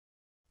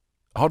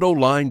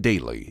AutoLine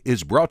Daily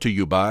is brought to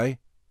you by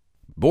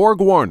Borg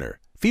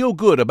Warner, feel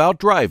good about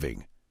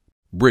driving.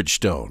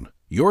 Bridgestone,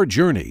 your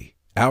journey,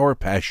 our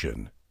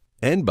passion.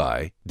 And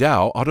by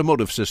Dow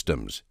Automotive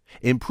Systems,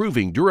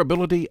 improving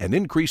durability and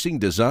increasing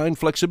design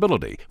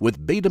flexibility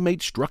with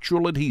Betamate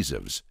structural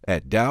adhesives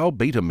at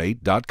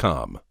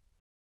dowbetamate.com.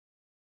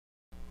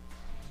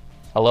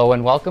 Hello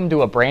and welcome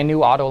to a brand new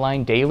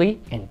AutoLine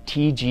Daily in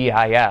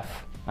TGIF.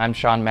 I'm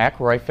Sean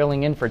McElroy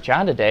filling in for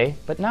John today,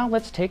 but now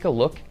let's take a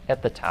look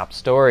at the top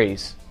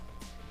stories.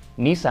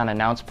 Nissan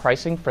announced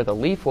pricing for the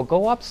Leaf will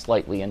go up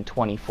slightly in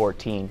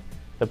 2014.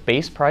 The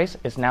base price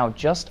is now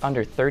just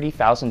under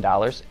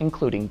 $30,000,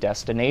 including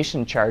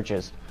destination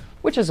charges,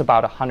 which is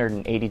about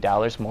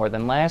 $180 more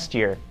than last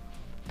year.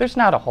 There's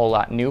not a whole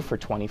lot new for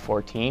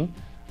 2014.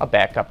 A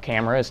backup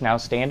camera is now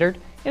standard,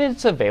 and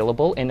it's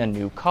available in a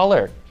new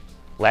color.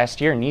 Last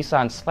year,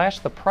 Nissan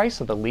slashed the price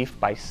of the Leaf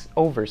by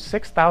over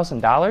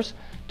 $6,000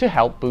 to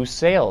help boost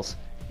sales,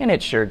 and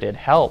it sure did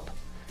help.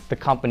 The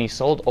company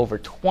sold over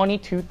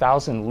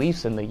 22,000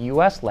 Leafs in the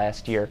US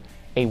last year,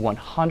 a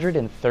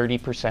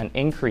 130%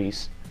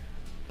 increase.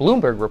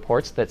 Bloomberg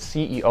reports that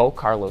CEO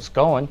Carlos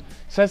Ghosn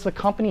says the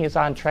company is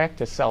on track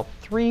to sell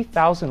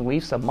 3,000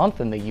 Leafs a month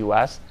in the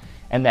US,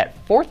 and that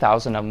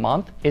 4,000 a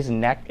month is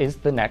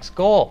the next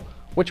goal,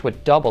 which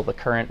would double the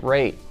current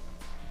rate.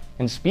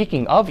 And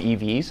speaking of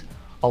EVs,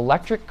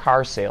 electric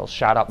car sales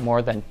shot up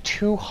more than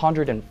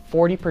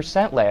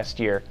 240%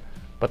 last year,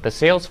 but the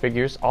sales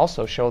figures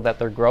also show that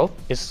their growth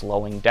is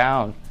slowing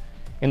down.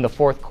 In the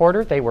fourth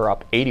quarter, they were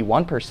up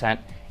 81%,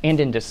 and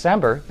in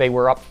December, they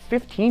were up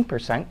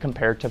 15%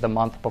 compared to the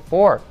month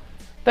before.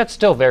 That's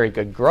still very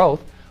good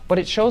growth, but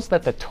it shows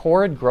that the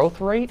torrid growth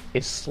rate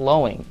is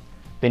slowing.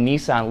 The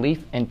Nissan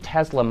Leaf and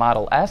Tesla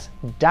Model S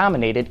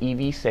dominated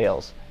EV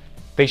sales.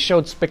 They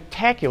showed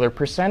spectacular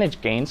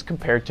percentage gains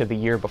compared to the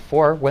year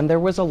before when there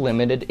was a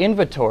limited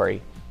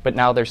inventory, but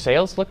now their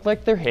sales look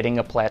like they're hitting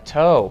a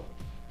plateau.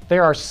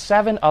 There are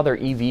 7 other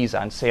EVs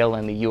on sale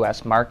in the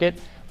US market,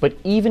 but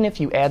even if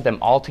you add them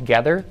all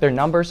together, their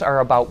numbers are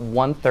about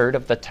 1/3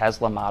 of the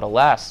Tesla Model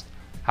S.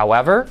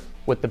 However,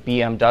 with the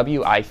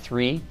BMW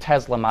i3,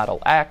 Tesla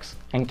Model X,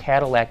 and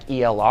Cadillac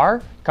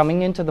ELR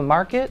coming into the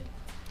market,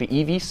 the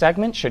EV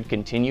segment should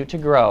continue to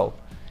grow.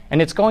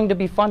 And it's going to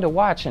be fun to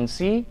watch and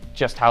see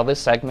just how this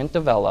segment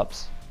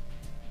develops.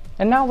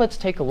 And now let's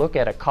take a look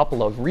at a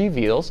couple of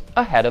reveals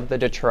ahead of the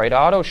Detroit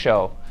Auto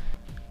Show.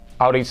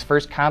 Audi's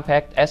first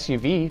compact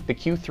SUV, the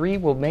Q3,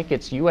 will make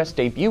its US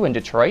debut in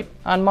Detroit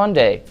on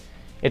Monday.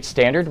 It's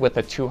standard with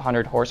a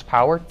 200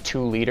 horsepower,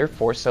 2-liter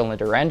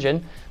 4-cylinder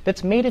engine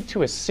that's mated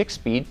to a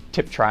 6-speed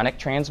Tiptronic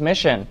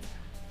transmission.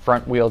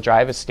 Front-wheel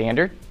drive is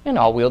standard and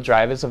all-wheel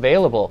drive is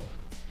available.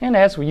 And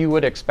as you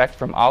would expect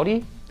from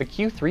Audi, the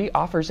Q3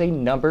 offers a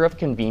number of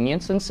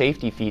convenience and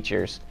safety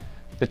features.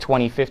 The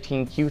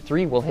 2015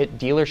 Q3 will hit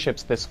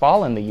dealerships this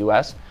fall in the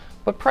US,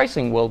 but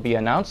pricing will be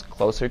announced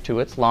closer to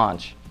its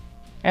launch.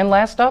 And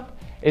last up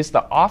is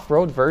the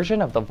off-road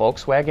version of the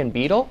Volkswagen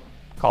Beetle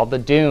called the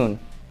Dune.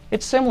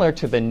 It's similar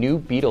to the new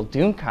Beetle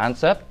Dune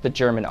concept the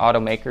German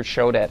automaker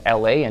showed at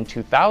LA in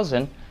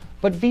 2000,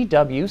 but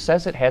VW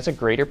says it has a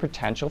greater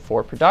potential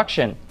for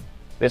production.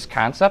 This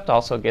concept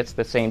also gets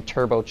the same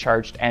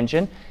turbocharged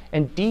engine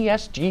and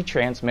DSG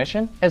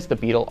transmission as the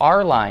Beetle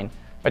R line,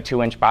 a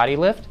 2-inch body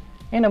lift,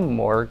 and a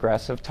more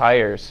aggressive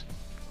tires.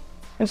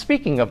 And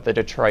speaking of the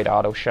Detroit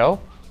Auto Show,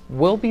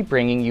 we'll be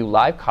bringing you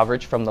live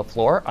coverage from the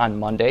floor on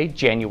Monday,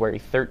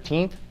 January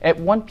 13th at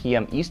 1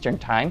 p.m. Eastern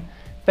Time,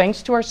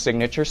 thanks to our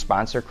signature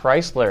sponsor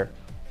Chrysler.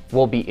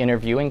 We'll be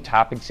interviewing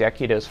top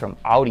executives from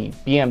Audi,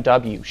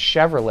 BMW,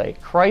 Chevrolet,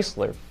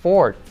 Chrysler,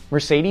 Ford,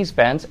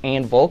 Mercedes-Benz,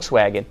 and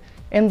Volkswagen.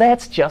 And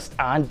that's just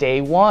on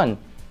day one.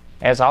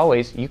 As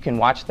always, you can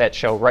watch that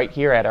show right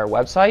here at our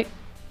website,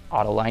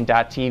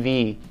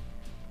 Autoline.tv.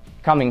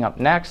 Coming up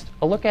next,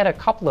 a look at a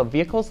couple of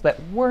vehicles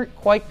that weren't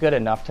quite good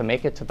enough to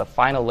make it to the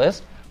final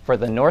list for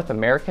the North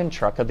American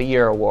Truck of the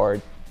Year award.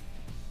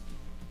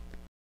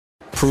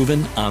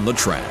 Proven on the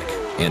track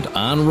and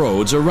on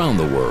roads around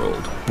the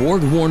world,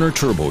 Borg Warner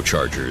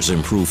turbochargers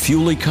improve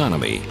fuel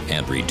economy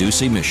and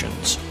reduce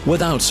emissions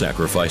without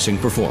sacrificing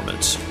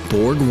performance.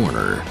 Borg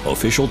Warner,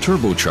 official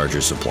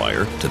turbocharger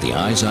supplier to the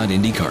Izod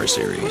IndyCar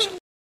Series.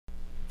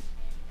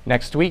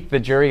 Next week, the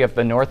jury of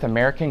the North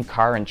American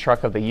Car and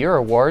Truck of the Year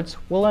awards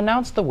will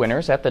announce the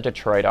winners at the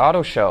Detroit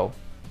Auto Show.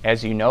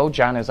 As you know,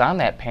 John is on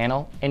that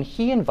panel, and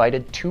he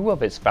invited 2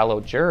 of his fellow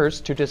jurors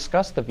to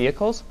discuss the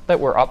vehicles that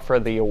were up for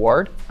the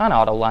award on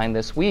Autoline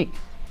this week.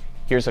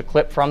 Here's a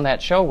clip from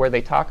that show where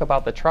they talk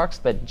about the trucks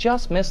that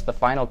just missed the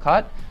final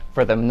cut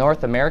for the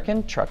North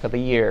American Truck of the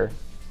Year.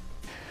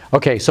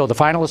 Okay, so the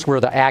finalists were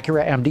the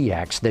Acura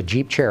MDX, the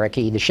Jeep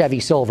Cherokee, the Chevy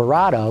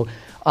Silverado.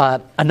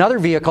 Another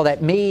vehicle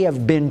that may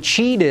have been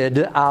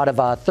cheated out of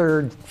a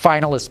third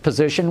finalist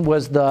position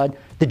was the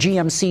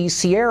GMC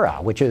Sierra,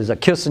 which is a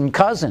kissing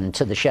cousin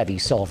to the Chevy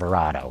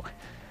Silverado.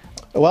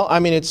 Well, I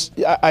mean,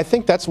 I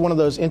think that's one of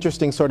those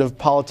interesting sort of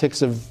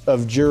politics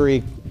of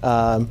jury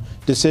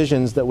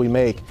decisions that we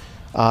make.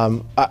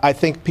 I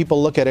think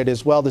people look at it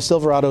as, well, the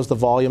Silverado's the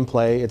volume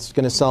play. It's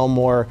going to sell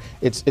more.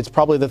 It's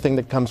probably the thing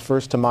that comes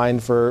first to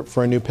mind for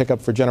a new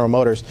pickup for General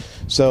Motors.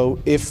 So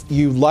if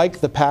you like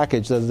the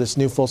package of this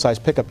new full-size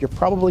pickup, you're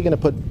probably going to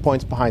put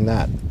points behind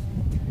that.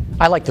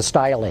 I like the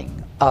styling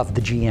of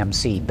the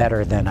GMC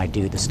better than I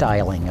do the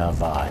styling of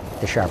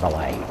the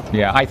Chevrolet.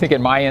 Yeah, I think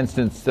in my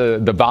instance, the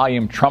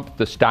volume trumped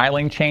the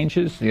styling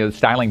changes, the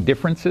styling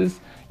differences.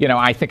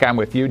 I think I'm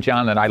with you,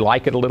 John, that I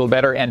like it a little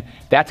better, and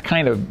that's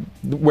kind of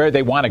where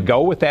they want to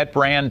go with that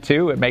brand,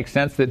 too. It makes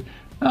sense that,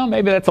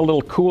 maybe that's a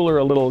little cooler,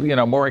 a little,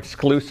 more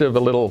exclusive, a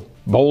little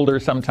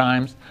bolder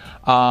sometimes.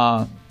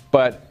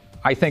 But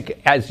I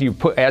think as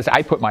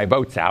I put my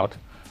votes out,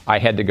 I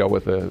had to go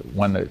with the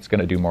one that's going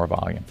to do more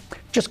volume.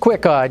 Just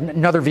quick,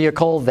 another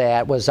vehicle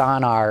that was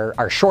on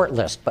our short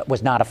list but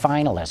was not a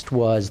finalist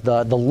was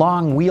the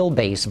long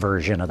wheelbase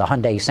version of the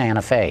Hyundai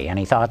Santa Fe.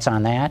 Any thoughts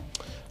on that?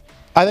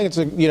 I think it's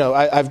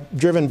I've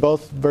driven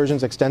both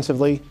versions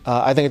extensively.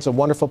 I think it's a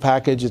wonderful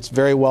package. It's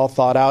very well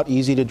thought out,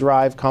 easy to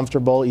drive,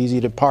 comfortable, easy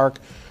to park.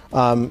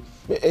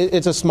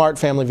 It's a smart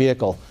family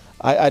vehicle.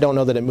 I don't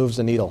know that it moves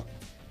the needle.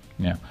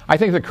 Yeah, I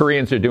think the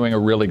Koreans are doing a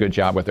really good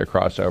job with their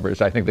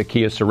crossovers. I think the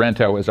Kia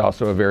Sorento is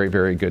also a very,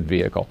 very good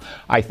vehicle.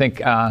 I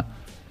think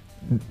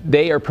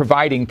they are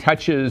providing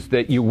touches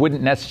that you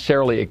wouldn't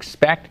necessarily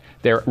expect.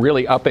 They're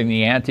really upping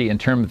the ante in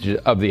terms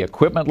of the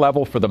equipment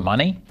level for the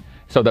money.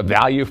 So the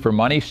value for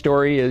money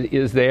story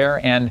is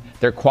there, and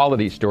their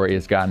quality story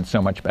has gotten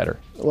so much better.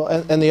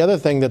 Well, and the other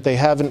thing that they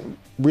haven't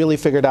really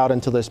figured out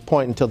until this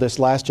point, until this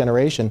last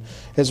generation,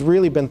 has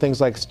really been things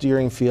like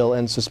steering feel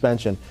and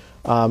suspension.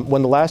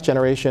 When the last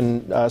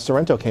generation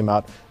Sorento came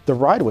out, the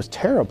ride was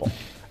terrible.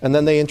 And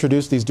then they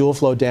introduced these dual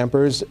flow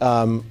dampers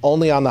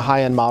only on the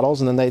high-end models,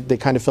 and then they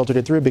kind of filtered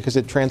it through because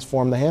it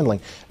transformed the handling.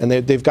 And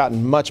they've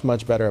gotten much,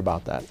 much better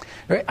about that.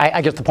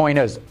 I guess the point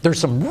is there's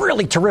some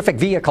really terrific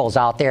vehicles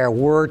out there.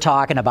 We're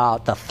talking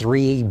about the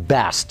 3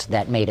 best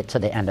that made it to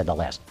the end of the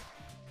list.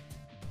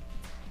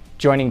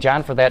 Joining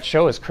John for that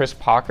show is Chris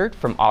Paukert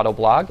from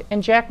Autoblog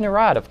and Jack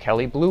Nerad of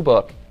Kelley Blue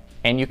Book.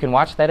 And you can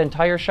watch that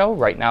entire show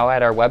right now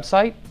at our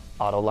website,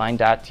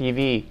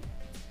 Autoline.tv.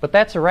 But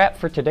that's a wrap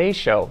for today's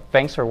show.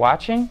 Thanks for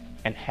watching,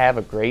 and have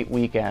a great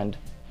weekend.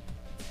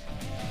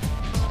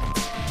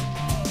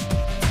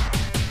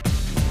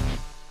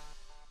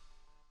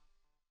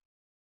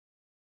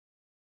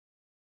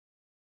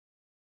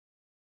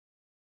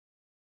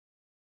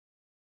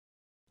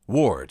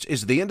 Wards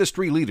is the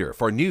industry leader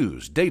for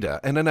news, data,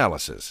 and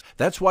analysis.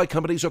 That's why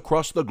companies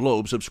across the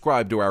globe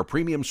subscribe to our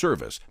premium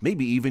service,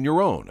 maybe even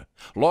your own.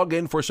 Log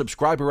in for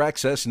subscriber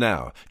access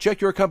now. Check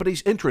your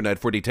company's intranet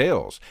for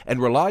details, and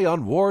rely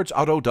on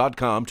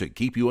wardsauto.com to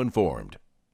keep you informed.